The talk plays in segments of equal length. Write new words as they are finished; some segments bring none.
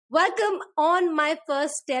Welcome on my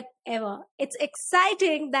first step ever. It's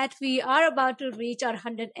exciting that we are about to reach our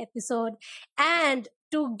 100th episode. And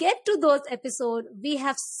to get to those episodes, we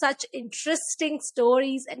have such interesting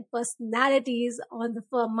stories and personalities on the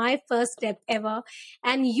for my first step ever.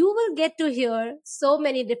 And you will get to hear so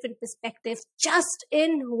many different perspectives just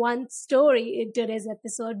in one story in today's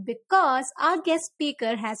episode because our guest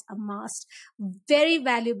speaker has amassed very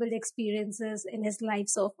valuable experiences in his life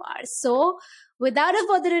so far. So without a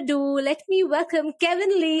further ado, let me welcome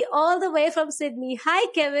Kevin Lee all the way from Sydney.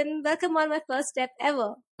 Hi, Kevin. Welcome on my first step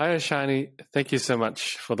ever. Hi, Ishani. Thank you so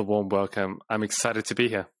much for the warm welcome. I'm excited to be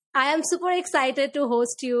here. I am super excited to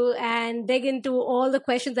host you and dig into all the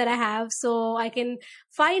questions that I have so I can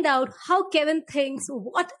find out how Kevin thinks,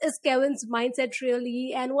 what is Kevin's mindset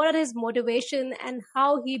really, and what are his motivation and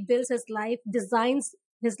how he builds his life, designs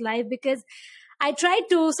his life, because I tried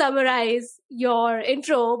to summarize your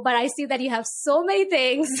intro, but I see that you have so many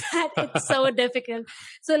things that it's so difficult.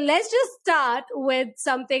 So let's just start with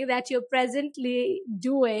something that you're presently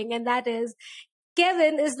doing, and that is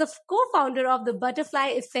Kevin is the co-founder of the Butterfly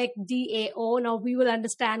Effect DAO. Now we will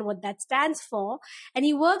understand what that stands for. And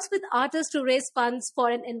he works with artists to raise funds for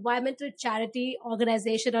an environmental charity,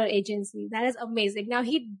 organization, or agency. That is amazing. Now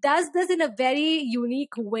he does this in a very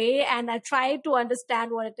unique way, and I try to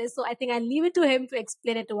understand what it is. So I think I'll leave it to him to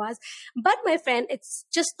explain it to us. But my friend, it's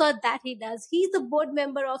just not that he does. He's the board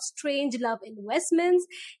member of Strange Love Investments.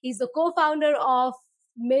 He's the co-founder of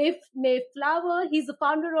Mayflower. He's the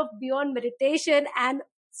founder of Beyond Meditation and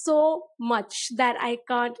so much that I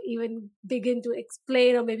can't even begin to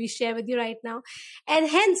explain or maybe share with you right now. And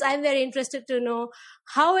hence, I'm very interested to know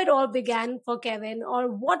how it all began for Kevin, or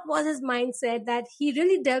what was his mindset that he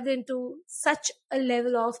really delved into such a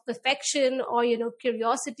level of perfection or,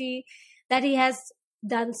 curiosity that he has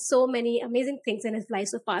done so many amazing things in his life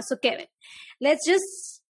so far. So Kevin, let's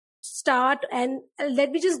just start and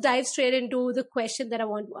let me just dive straight into the question that I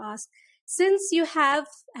want to ask. Since you have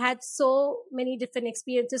had so many different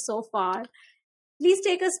experiences so far, please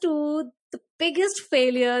take us to the biggest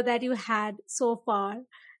failure that you had so far.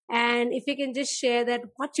 And if you can just share that,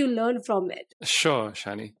 what you learned from it. Sure,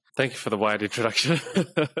 Shani. Thank you for the wide introduction.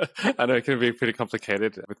 I know it can be pretty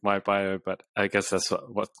complicated with my bio, but I guess that's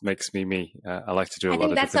what makes me me. I like to do a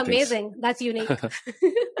lot of different things. I think that's amazing. That's unique.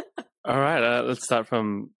 All right, let's start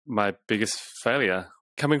from my biggest failure.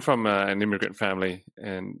 Coming from an immigrant family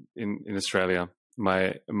in Australia,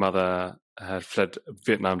 my mother had fled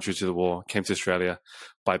Vietnam due to the war, came to Australia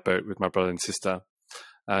by boat with my brother and sister.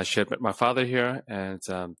 She had met my father here, and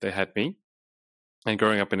they had me. And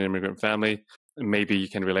growing up in an immigrant family, maybe you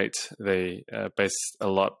can relate, they base a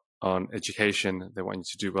lot on education. They want you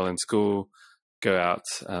to do well in school, go out,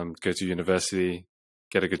 go to university,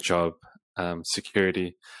 get a good job,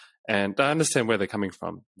 security. And I understand where they're coming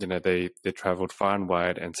from. They traveled far and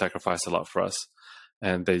wide and sacrificed a lot for us.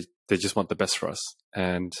 And they just want the best for us.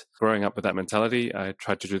 And growing up with that mentality, I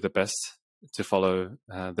tried to do the best to follow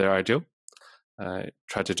their ideal. I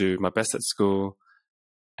tried to do my best at school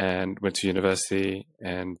and went to university,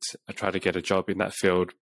 and I tried to get a job in that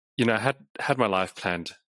field. I had my life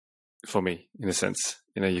planned for me, in a sense.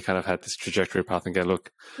 You kind of had this trajectory path and go,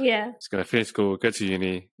 look, yeah, just going to finish school, go to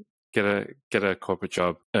uni, get a corporate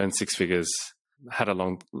job, earn six figures. At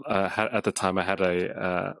the time I had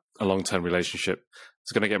a long-term relationship. I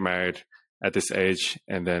was going to get married at this age,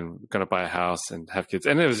 and then going to buy a house and have kids,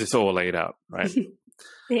 and it was just all laid out, right?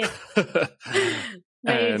 Yeah.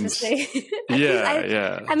 Very interesting.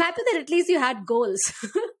 Yeah. I'm happy that at least you had goals.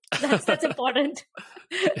 That's important.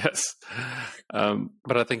 Yes.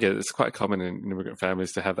 But I think it's quite common in immigrant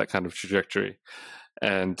families to have that kind of trajectory.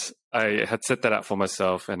 And I had set that out for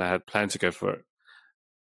myself, and I had planned to go for it.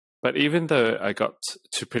 But even though I got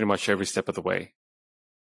to pretty much every step of the way,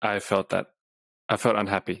 I felt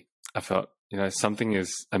unhappy. I felt, something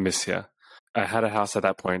is amiss here. I had a house at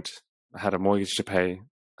that point. I had a mortgage to pay,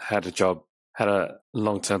 had a job, had a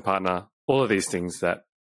long-term partner, all of these things that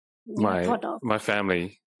my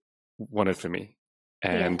family wanted for me.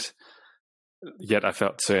 And yet I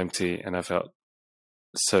felt so empty, and I felt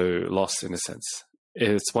so lost in a sense.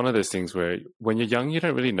 It's one of those things where when you're young, you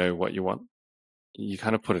don't really know what you want. You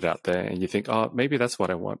kind of put it out there and you think, oh, maybe that's what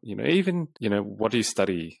I want. Even, what do you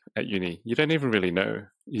study at uni? You don't even really know.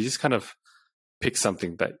 You just kind of pick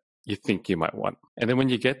something that you think you might want. And then when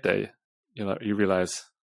you get there, you realize,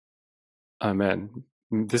 oh man,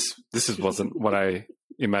 this wasn't what I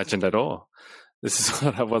imagined at all. This is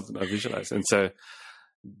what I visualized. And so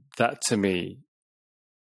that to me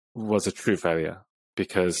was a true failure,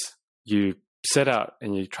 because you set out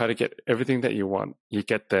and you try to get everything that you want. You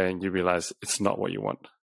get there and you realize it's not what you want.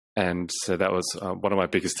 And so that was one of my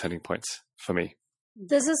biggest turning points for me.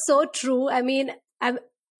 This is so true. I mean, I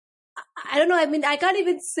don't know. I mean, I can't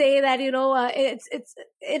even say that,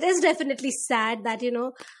 it is definitely sad that,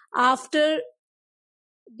 after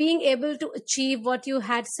being able to achieve what you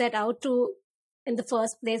had set out to in the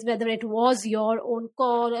first place, whether it was your own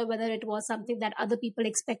call or whether it was something that other people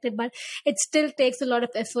expected, but it still takes a lot of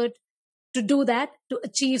effort to do that, to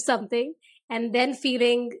achieve something, and then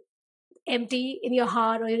feeling empty in your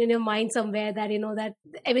heart or in your mind somewhere that, that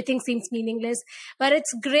everything seems meaningless. But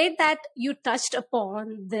it's great that you touched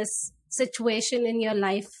upon this situation in your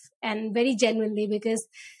life, and very genuinely, because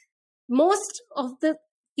most of the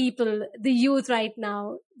people, the youth right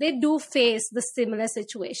now, they do face the similar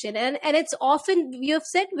situation. And it's often, you have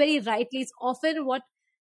said very rightly, it's often what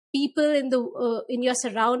people in your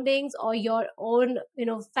surroundings or your own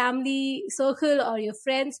family circle or your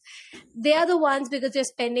friends, they are the ones, because you're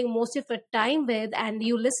spending most of your time with, and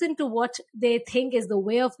you listen to what they think is the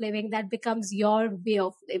way of living, that becomes your way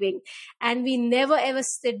of living. And we never ever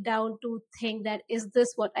sit down to think that, is this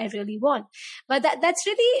what I really want? But that's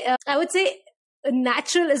really I would say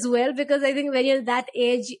natural as well, because I think when you're that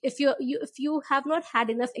age, if you have not had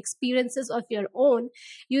enough experiences of your own,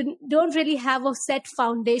 you don't really have a set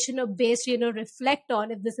foundation or base to reflect on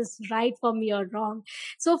if this is right for me or wrong.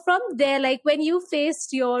 So from there, like when you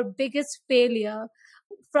faced your biggest failure,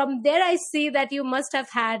 from there I see that you must have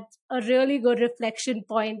had a really good reflection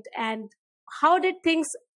point. And how did things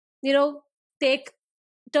take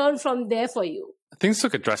turn from there for you? Things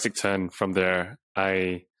took a drastic turn from there.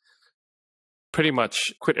 I pretty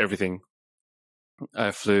much quit everything.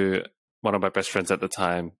 I flew one of my best friends at the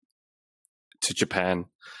time to Japan,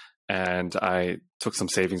 and I took some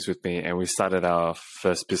savings with me, and we started our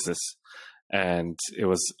first business. And it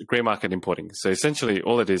was grey market importing. So essentially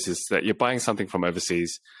all it is that you're buying something from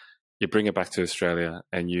overseas, you bring it back to Australia,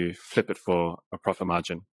 and you flip it for a profit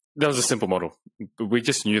margin. That was a simple model. We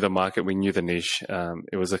just knew the market, we knew the niche.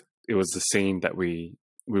 It was the scene that we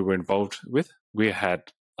were involved with. We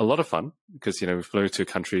had a lot of fun because, we flew to a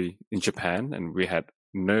country in Japan, and we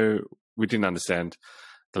didn't understand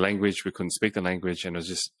the language. We couldn't speak the language, and it was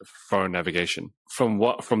just foreign navigation. From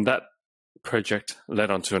that project led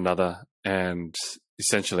on to another, and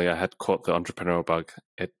essentially I had caught the entrepreneurial bug.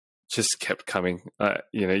 It just kept coming.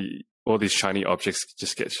 All these shiny objects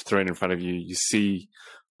just get thrown in front of you. You see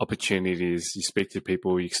opportunities, you speak to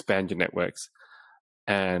people, you expand your networks,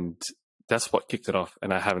 and that's what kicked it off.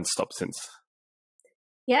 And I haven't stopped since.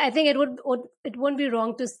 Yeah, I think it won't be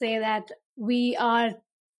wrong to say that we are,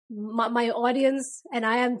 my audience and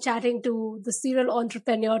I am chatting to the serial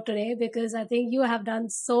entrepreneur today, because I think you have done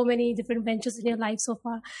so many different ventures in your life so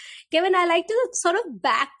far. Kevin, I like to sort of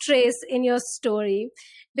backtrace in your story,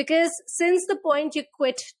 because since the point you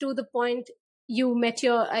quit to the point you met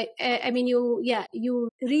you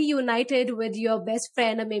reunited with your best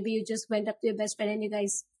friend, or maybe you just went up to your best friend and you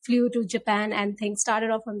guys flew to Japan and things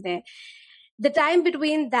started off from there. The time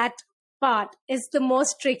between that part is the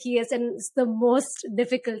most trickiest, and it's the most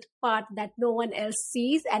difficult part that no one else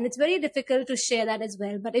sees. And it's very difficult to share that as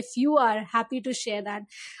well. But if you are happy to share that,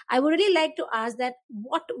 I would really like to ask that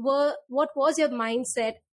what was your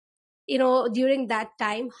mindset, during that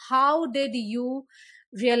time? How did you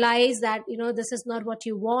realize that, this is not what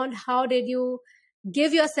you want? How did you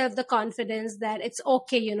give yourself the confidence that it's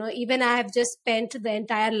okay, even I have just spent the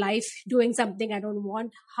entire life doing something I don't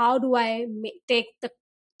want. How do I take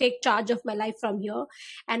charge of my life from here?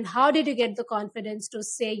 And how did you get the confidence to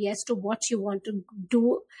say yes to what you want to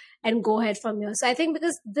do and go ahead from here? So I think,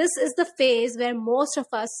 because this is the phase where most of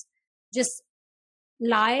us just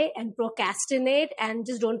lie and procrastinate and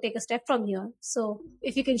just don't take a step from here. So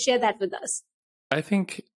if you can share that with us. I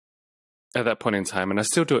think at that point in time, and I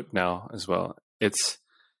still do it now as well, it's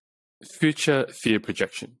future fear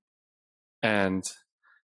projection. And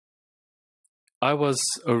I was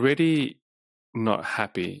already not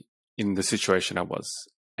happy in the situation I was.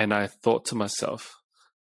 And I thought to myself,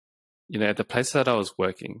 at the place that I was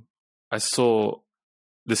working, I saw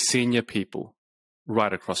the senior people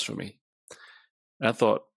right across from me. And I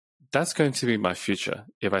thought, that's going to be my future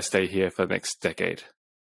if I stay here for the next decade.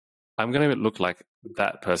 I'm going to look like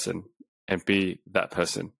that person and be that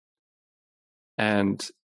person. And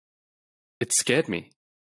it scared me.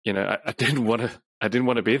 I didn't want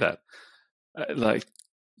to be that.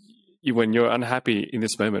 When you're unhappy in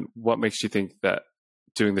this moment, what makes you think that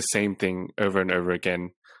doing the same thing over and over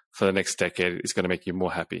again for the next decade is going to make you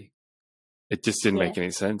more happy? It just didn't make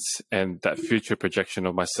any sense. And that future projection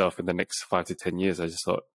of myself in the next 5 to 10 years, I just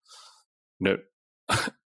thought, no,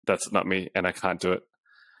 that's not me, and I can't do it.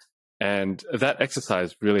 And that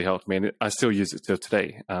exercise really helped me. And I still use it till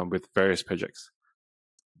today with various projects.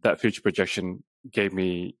 That future projection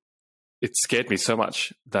it scared me so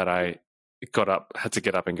much that I had to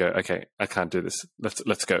get up and go, okay, I can't do this.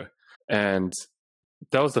 Let's go. And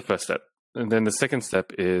that was the first step. And then the second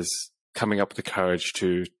step is coming up with the courage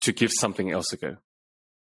to give something else a go.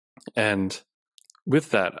 And with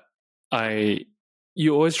that,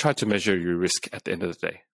 you always try to measure your risk at the end of the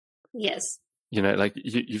day. Yes. Like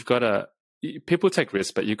you've got to, people take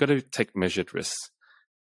risks, but you've got to take measured risks.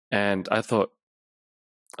 And I thought,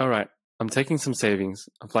 all right, I'm taking some savings.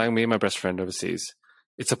 I'm flying me and my best friend overseas.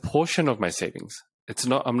 It's a portion of my savings.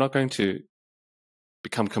 I'm not going to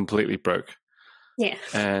become completely broke. Yeah.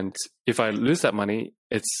 And if I lose that money,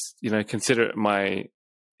 it's, consider it my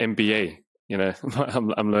MBA,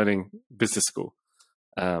 I'm learning business school.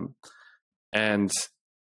 And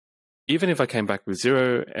even if I came back with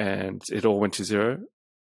zero and it all went to zero,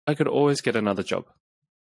 I could always get another job.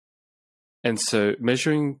 And so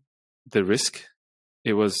measuring the risk,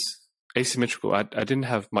 it was asymmetrical. I didn't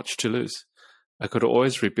have much to lose. I could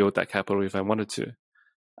always rebuild that capital if I wanted to.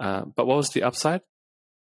 But what was the upside?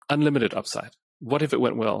 Unlimited upside. What if it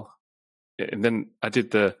went well? And then I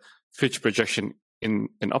did the future projection in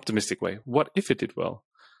an optimistic way. What if it did well?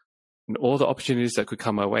 And all the opportunities that could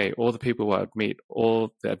come my way, all the people I would meet,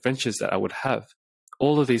 all the adventures that I would have,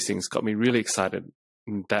 all of these things got me really excited.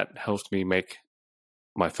 And that helped me make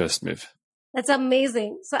my first move. That's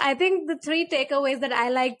amazing. So I think the 3 takeaways that I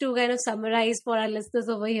like to kind of summarize for our listeners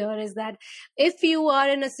over here is that if you are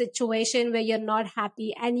in a situation where you're not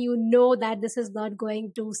happy and you know that this is not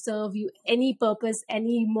going to serve you any purpose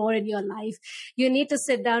anymore in your life, you need to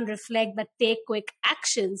sit down, reflect, but take quick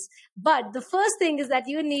actions. But the first thing is that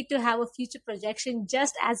you need to have a future projection,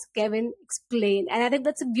 just as Kevin explained. And I think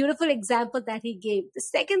that's a beautiful example that he gave. The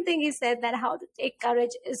second thing he said that how to take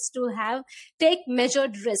courage is to take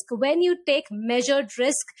measured risk. When you take measured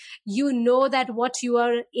risk, you know that what you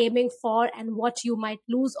are aiming for and what you might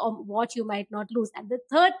lose or what you might not lose. And the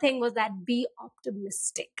third thing was that be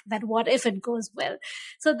optimistic, that what if it goes well.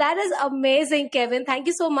 So that is amazing, Kevin. Thank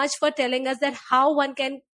you so much for telling us that how one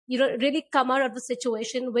can really come out of the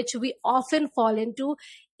situation which we often fall into,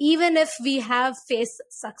 even if we have faced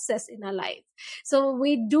success in our life. So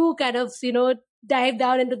we do kind of dive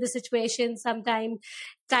down into the situation time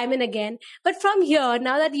and again. But from here,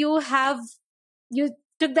 now that you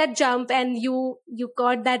took that jump and you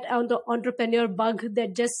got that entrepreneur bug,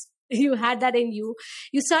 that just you had that in you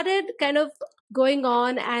started kind of going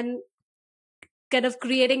on and kind of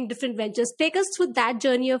creating different ventures. Take us through that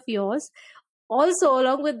journey of yours. Also,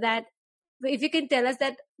 along with that, if you can tell us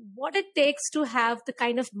that what it takes to have the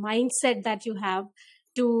kind of mindset that you have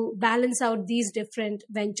to balance out these different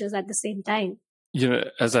ventures at the same time.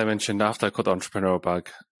 As I mentioned, after I caught the entrepreneurial bug,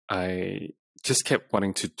 I just kept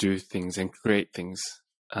wanting to do things and create things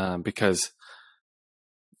because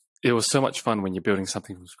it was so much fun when you're building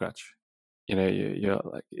something from scratch. You're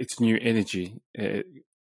like, it's new energy.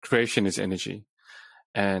 Creation is energy.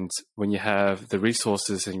 And when you have the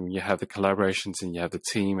resources and when you have the collaborations and you have the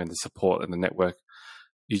team and the support and the network,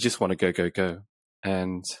 you just want to go.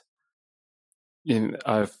 And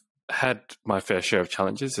I've had my fair share of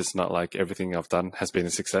challenges. It's not like everything I've done has been a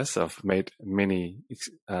success. I've made many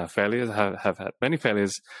failures, have had many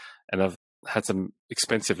failures, and I've had some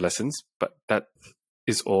expensive lessons, but that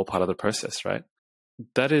is all part of the process, right?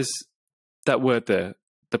 That word there,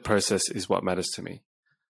 the process, is what matters to me.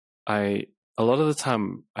 A lot of the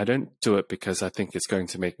time, I don't do it because I think it's going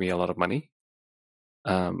to make me a lot of money.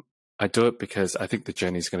 I do it because I think the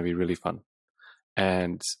journey is going to be really fun.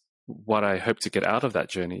 And what I hope to get out of that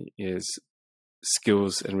journey is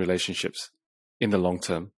skills and relationships in the long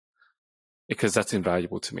term, because that's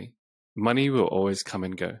invaluable to me. Money will always come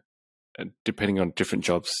and go, depending on different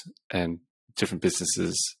jobs and different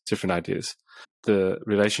businesses, different ideas. The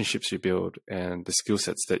relationships you build and the skill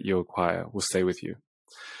sets that you acquire will stay with you.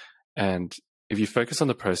 And if you focus on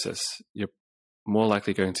the process, you're more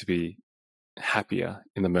likely going to be happier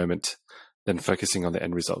in the moment than focusing on the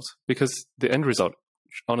end result, because the end result,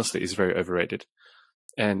 honestly, is very overrated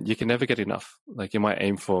and you can never get enough. Like, you might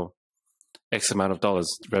aim for X amount of dollars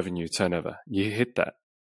revenue turnover. You hit that.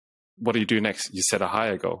 What do you do next? You set a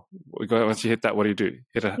higher goal. Once you hit that, what do you do?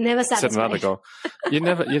 Set another goal. You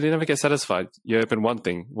never get satisfied. You open one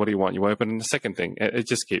thing. What do you want? You open the second thing. It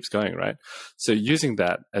just keeps going, right? So using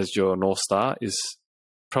that as your North Star is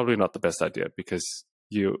probably not the best idea, because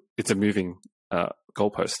it's a moving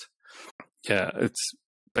goalpost. Yeah, it's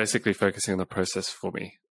basically focusing on the process for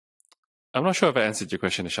me. I'm not sure if I answered your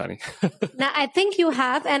question, Ishani. Now, I think you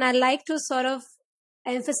have, and I like to sort of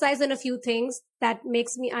emphasize on a few things that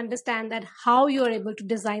makes me understand that how you are able to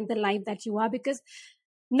design the life that you are, because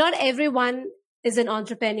not everyone is an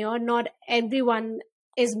entrepreneur. Not everyone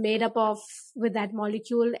is made up of with that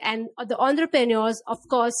molecule. And the entrepreneurs, of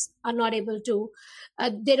course, are not able to,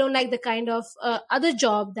 they don't like the kind of other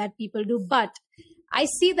job that people do. But I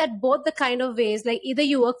see that both the kind of ways, like either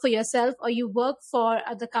you work for yourself or you work for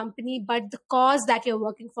the company, but the cause that you're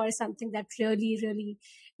working for is something that really, really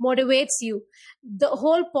motivates you. The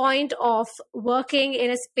whole point of working in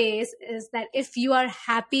a space is that if you are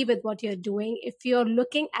happy with what you're doing, if you're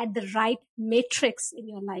looking at the right matrix in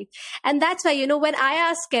your life. And that's why, when I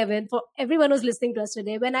asked Kevin, for everyone who's listening to us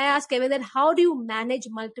today, when I asked Kevin that how do you manage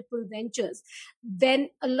multiple ventures, then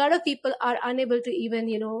a lot of people are unable to even,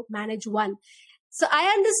 manage one. So I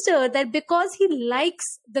understood that because he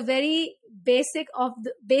likes the very basic of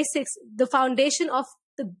the basics, the foundation of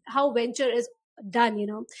how venture is done,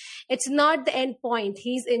 it's not the end point.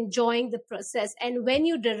 He's enjoying the process. And when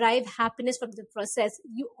you derive happiness from the process,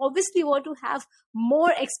 you obviously want to have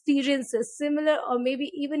more experiences, similar or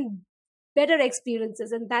maybe even better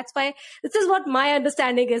experiences. And that's why this is what my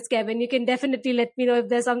understanding is, Kevin. You can definitely let me know if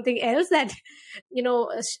there's something else that,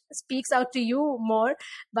 speaks out to you more.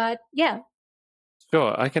 But yeah.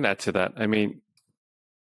 Sure, I can add to that. I mean,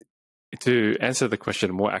 to answer the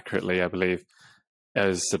question more accurately, I believe,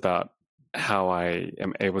 is about how I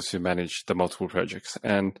am able to manage the multiple projects.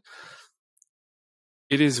 And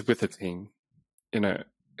it is with a team. A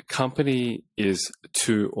company is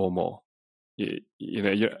two or more.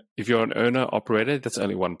 If you're an owner operator, that's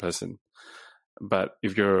only one person. But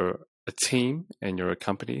if you're a team and you're a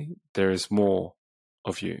company, there is more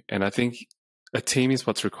of you. And I think a team is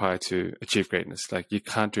what's required to achieve greatness. Like, you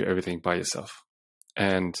can't do everything by yourself.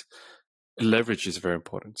 And leverage is very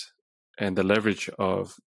important. And the leverage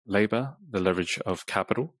of labor, the leverage of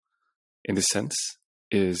capital, in this sense,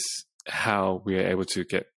 is how we are able to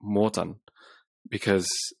get more done. Because,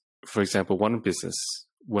 for example, one business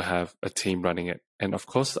will have a team running it. And of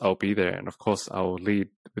course, I'll be there. And of course, I'll lead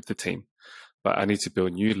with the team. But I need to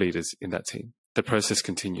build new leaders in that team. The process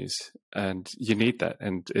continues. And you need that.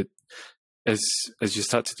 And as you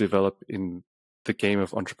start to develop in the game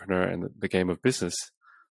of entrepreneur and the game of business,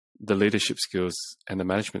 the leadership skills and the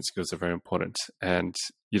management skills are very important. And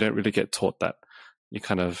you don't really get taught that. You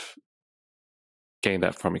kind of gain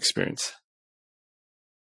that from experience.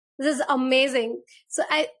 This is amazing. So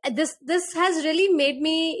this has really made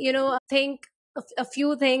me, think of a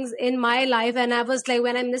few things in my life. And I was like,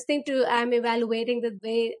 when I'm evaluating the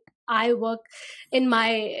way I work in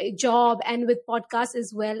my job and with podcasts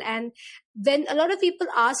as well. And then a lot of people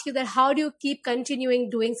ask you that how do you keep continuing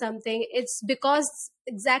doing something? It's because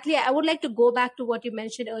exactly, I would like to go back to what you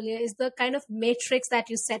mentioned earlier, is the kind of matrix that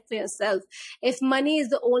you set for yourself. If money is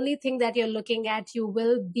the only thing that you're looking at, you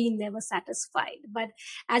will be never satisfied. But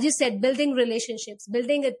as you said, building relationships,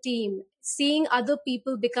 building a team, seeing other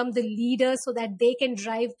people become the leaders so that they can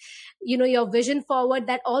drive, your vision forward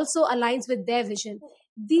that also aligns with their vision.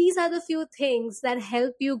 These are the few things that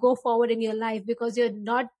help you go forward in your life, because you're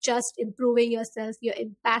not just improving yourself, you're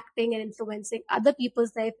impacting and influencing other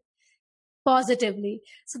people's life positively.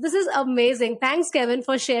 So this is amazing. Thanks, Kevin,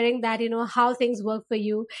 for sharing that, how things work for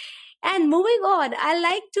you. And moving on, I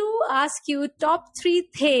like to ask you top 3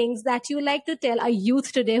 things that you like to tell our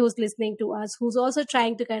youth today who's listening to us, who's also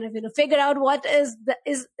trying to kind of, figure out what is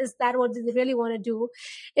that what they really want to do.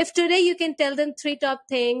 If today you can tell them 3 top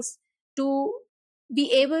things to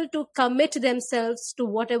be able to commit themselves to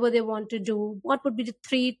whatever they want to do, what would be the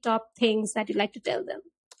 3 top things that you'd like to tell them?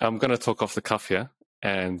 I'm going to talk off the cuff here,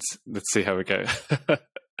 and let's see how we go.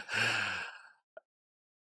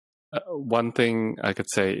 One thing I could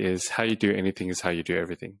say is how you do anything is how you do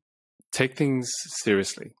everything. Take things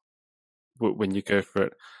seriously. When you go for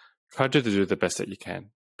it, try to do the best that you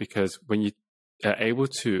can, because when you are able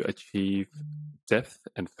to achieve depth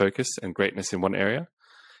and focus and greatness in one area,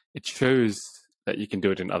 it shows that you can do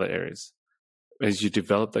it in other areas. As you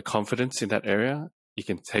develop the confidence in that area, you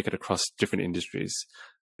can take it across different industries.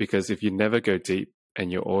 Because if you never go deep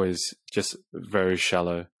and you're always just very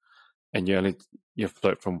shallow and you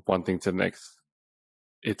float from one thing to the next,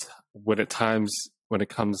 it's when it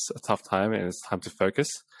comes a tough time and it's time to focus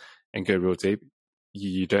and go real deep,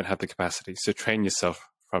 you don't have the capacity. So train yourself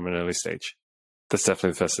from an early stage. That's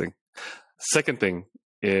definitely the first thing. Second thing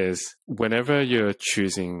is, whenever you're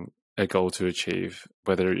choosing a goal to achieve,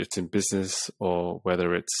 whether it's in business or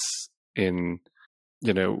whether it's in,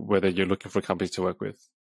 whether you're looking for a company to work with,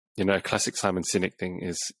 a classic Simon Sinek thing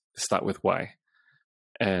is start with why,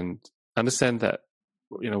 and understand that,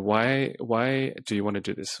 why do you want to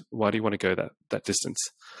do this? Why do you want to go that distance?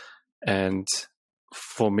 And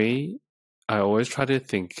for me, I always try to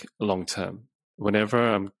think long term. Whenever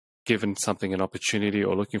I'm given something, an opportunity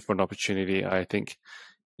or looking for an opportunity, I think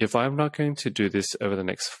if I'm not going to do this over the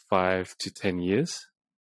next 5 to 10 years,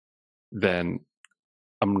 then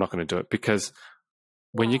I'm not going to do it, because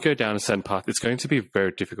when you go down a certain path, it's going to be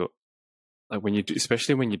very difficult. Like when you do,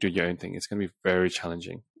 especially when you do your own thing, it's going to be very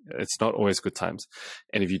challenging. It's not always good times.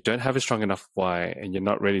 And if you don't have a strong enough why and you're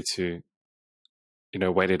not ready to,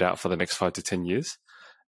 wait it out for the next 5 to 10 years,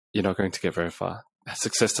 you're not going to get very far.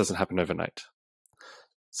 Success doesn't happen overnight.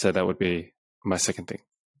 So that would be my second thing.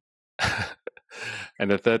 And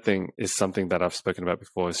the third thing is something that I've spoken about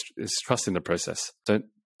before, is trust in the process. Don't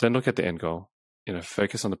look at the end goal.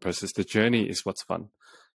 Focus on the process. The journey is what's fun.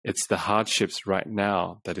 It's the hardships right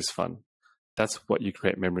now that is fun. That's what you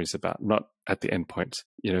create memories about, not at the end point.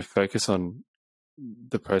 Focus on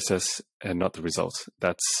the process and not the result.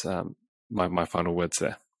 That's my final words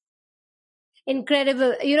there.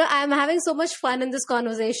 Incredible. I'm having so much fun in this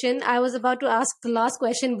conversation. I was about to ask the last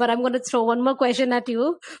question, but I'm going to throw one more question at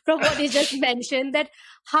you from what you just mentioned, that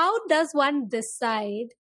how does one decide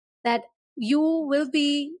that you will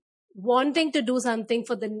be wanting to do something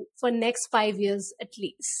for next 5 years at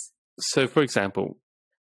least? So for example,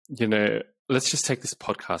 let's just take this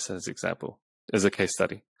podcast as example, as a case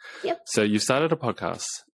study. Yep. So you started a podcast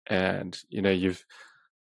and,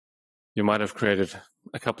 you might have created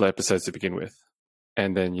a couple of episodes to begin with.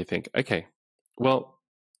 And then you think, okay, well,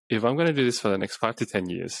 if I'm going to do this for the next 5 to 10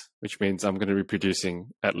 years, which means I'm going to be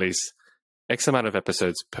producing at least X amount of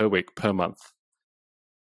episodes per week, per month,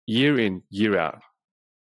 year in, year out,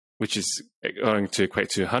 which is going to equate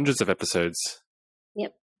to hundreds of episodes.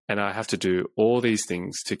 Yep. And I have to do all these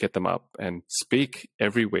things to get them up and speak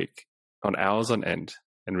every week on hours on end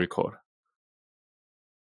and record.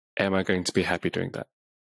 Am I going to be happy doing that?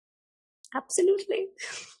 Absolutely.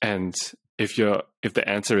 And if the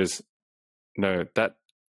answer is no, that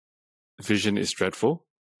vision is dreadful,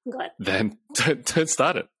 then don't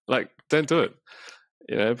start it. Like, don't do it.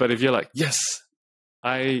 But if you're like, yes,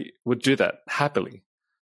 I would do that happily,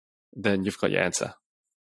 then you've got your answer.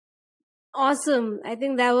 Awesome. I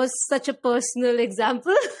think that was such a personal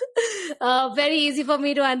example. Very easy for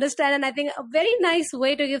me to understand. And I think a very nice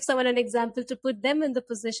way to give someone an example to put them in the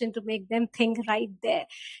position to make them think right there.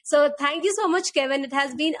 So thank you so much, Kevin. It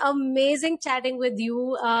has been amazing chatting with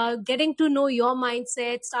you, getting to know your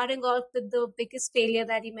mindset, starting off with the biggest failure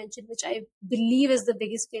that you mentioned, which I believe is the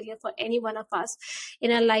biggest failure for any one of us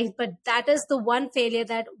in our life. But that is the one failure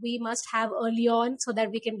that we must have early on so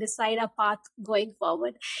that we can decide our path going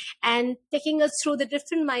forward. And taking us through the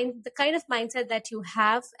kind of mindset that you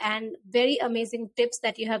have, and very amazing tips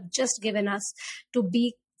that you have just given us to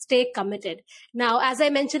stay committed. Now, as I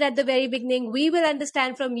mentioned at the very beginning, we will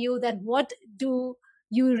understand from you that what do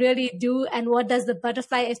you really do and what does the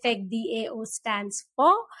Butterfly Effect DAO stands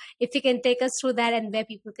for. If you can take us through that and where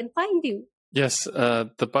people can find you. Yes,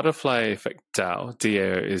 the Butterfly Effect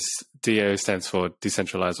DAO stands for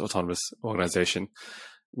Decentralized Autonomous Organization.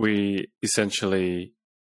 We essentially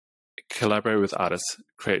collaborate with artists,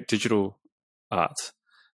 create digital art.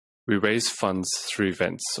 We raise funds through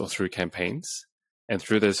events or through campaigns, and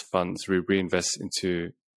through those funds, we reinvest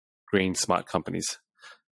into green, smart companies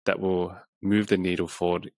that will move the needle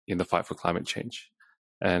forward in the fight for climate change.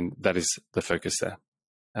 And that is the focus there.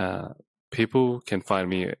 People can find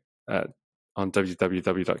me on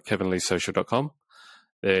www.kevinleesocial.com.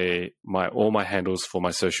 All my handles for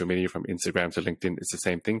my social media, from Instagram to LinkedIn, is the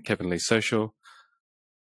same thing, Kevin Lee Social.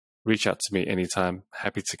 Reach out to me anytime.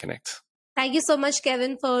 Happy to connect. Thank you so much,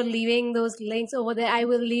 Kevin, for leaving those links over there. I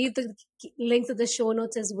will leave the links to the show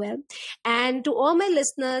notes as well. And to all my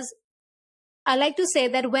listeners, I like to say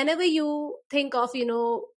that whenever you think of,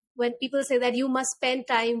 when people say that you must spend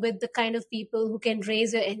time with the kind of people who can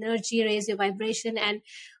raise your energy, raise your vibration, and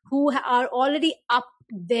who are already up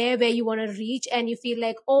there where you want to reach, and you feel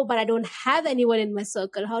like, oh, but I don't have anyone in my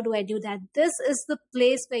circle. How do I do that? This is the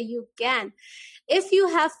place where you can. If you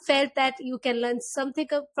have felt that you can learn something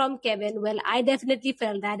from Kevin, well, I definitely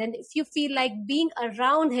felt that. And if you feel like being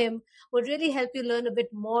around him would really help you learn a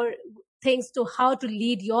bit more things to how to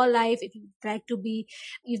lead your life, if you'd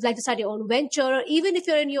like to start your own venture, or even if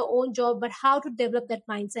you're in your own job, but how to develop that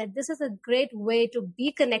mindset, this is a great way to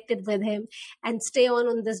be connected with him and stay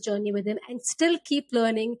on this journey with him and still keep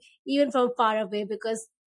learning even from far away, because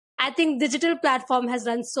I think digital platform has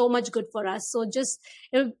done so much good for us. So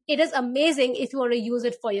it is amazing if you want to use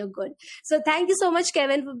it for your good. So thank you so much,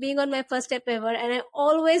 Kevin, for being on my first step ever. And I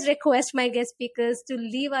always request my guest speakers to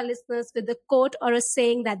leave our listeners with a quote or a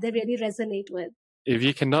saying that they really resonate with. If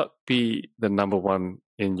you cannot be the number one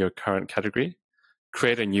in your current category,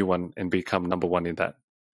 create a new one and become number one in that.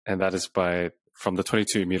 And that is from the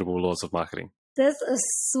 22 Immutable Laws of Marketing. This is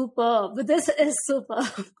superb. This is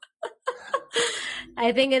superb.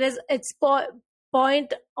 I think it's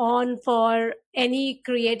point on for any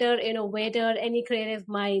creator, innovator, any creative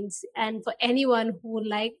minds, and for anyone who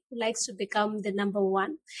likes to become the number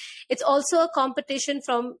one. It's also a competition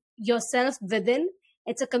from yourself within.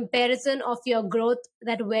 It's a comparison of your growth,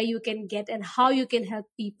 that where you can get and how you can help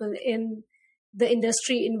people in the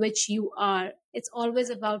industry in which you are. It's always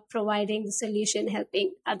about providing the solution,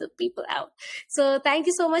 helping other people out. So thank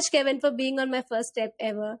you so much, Kevin, for being on my first step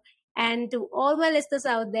ever. And to all my listeners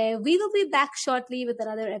out there, we will be back shortly with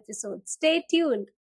another episode. Stay tuned.